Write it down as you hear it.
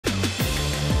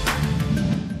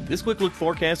This quick look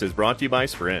forecast is brought to you by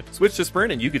Sprint. Switch to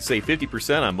Sprint and you could save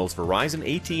 50% on most Verizon,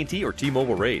 AT&T, or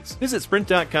T-Mobile rates. Visit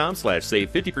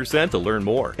sprint.com/save50% to learn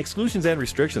more. Exclusions and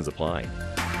restrictions apply.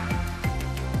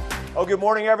 Oh, good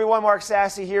morning, everyone. Mark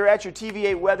Sassy here at your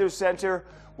TVA Weather Center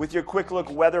with your quick look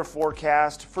weather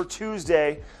forecast for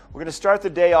Tuesday. We're going to start the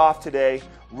day off today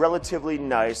relatively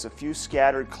nice. A few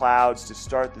scattered clouds to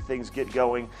start the things get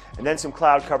going, and then some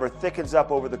cloud cover thickens up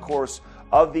over the course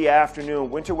of the afternoon.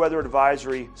 Winter weather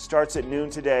advisory starts at noon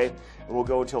today and will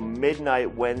go until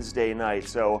midnight Wednesday night.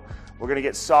 So we're going to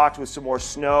get socked with some more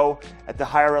snow at the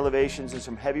higher elevations and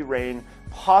some heavy rain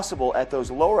possible at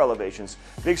those lower elevations.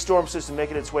 Big storm system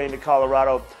making its way into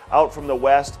Colorado out from the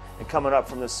west and coming up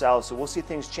from the south. So we'll see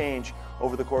things change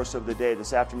over the course of the day.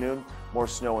 This afternoon, more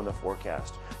snow in the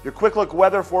forecast. Your quick look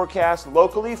weather forecast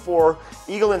locally for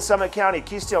Eagle and Summit County.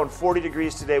 Keystone 40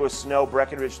 degrees today with snow.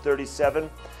 Breckenridge 37.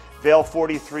 Vail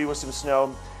 43 with some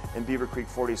snow. And Beaver Creek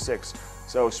 46.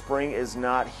 So spring is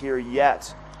not here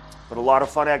yet, but a lot of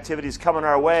fun activities coming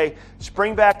our way.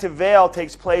 Spring Back to Vail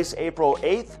takes place April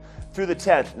 8th through the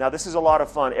 10th. Now this is a lot of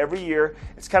fun. Every year,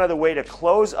 it's kind of the way to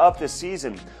close up the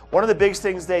season. One of the big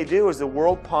things they do is the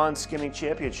World Pond Skimming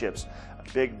Championships.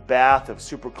 A big bath of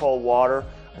super cold water,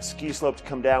 a ski slope to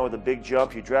come down with a big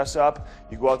jump. You dress up,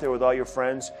 you go out there with all your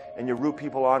friends, and you root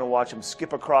people on and watch them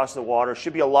skip across the water.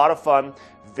 Should be a lot of fun,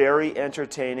 very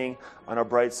entertaining on a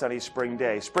bright, sunny spring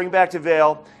day. Spring Back to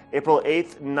Vail, April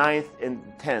 8th, 9th, and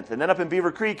 10th. And then up in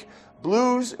Beaver Creek,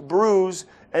 Blues, Brews,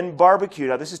 and Barbecue.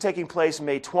 Now this is taking place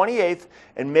May 28th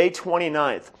and May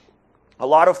 29th. A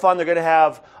lot of fun. They're going to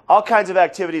have all kinds of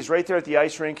activities right there at the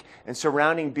ice rink and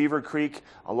surrounding Beaver Creek.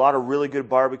 A lot of really good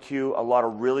barbecue, a lot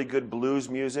of really good blues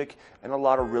music, and a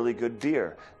lot of really good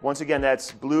beer. Once again,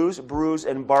 that's Blues, Brews,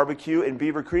 and Barbecue in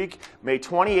Beaver Creek, May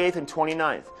 28th and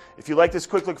 29th. If you like this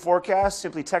quick look forecast,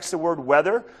 simply text the word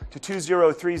weather to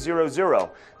 20300.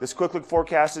 This quick look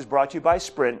forecast is brought to you by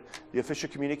Sprint, the official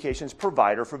communications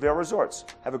provider for Vail Resorts.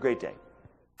 Have a great day.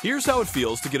 Here's how it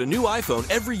feels to get a new iPhone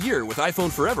every year with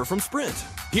iPhone Forever from Sprint.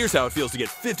 Here's how it feels to get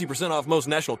 50% off most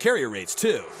national carrier rates,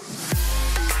 too.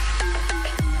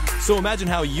 So imagine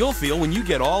how you'll feel when you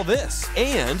get all this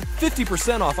and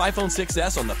 50% off iPhone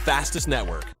 6s on the fastest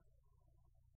network.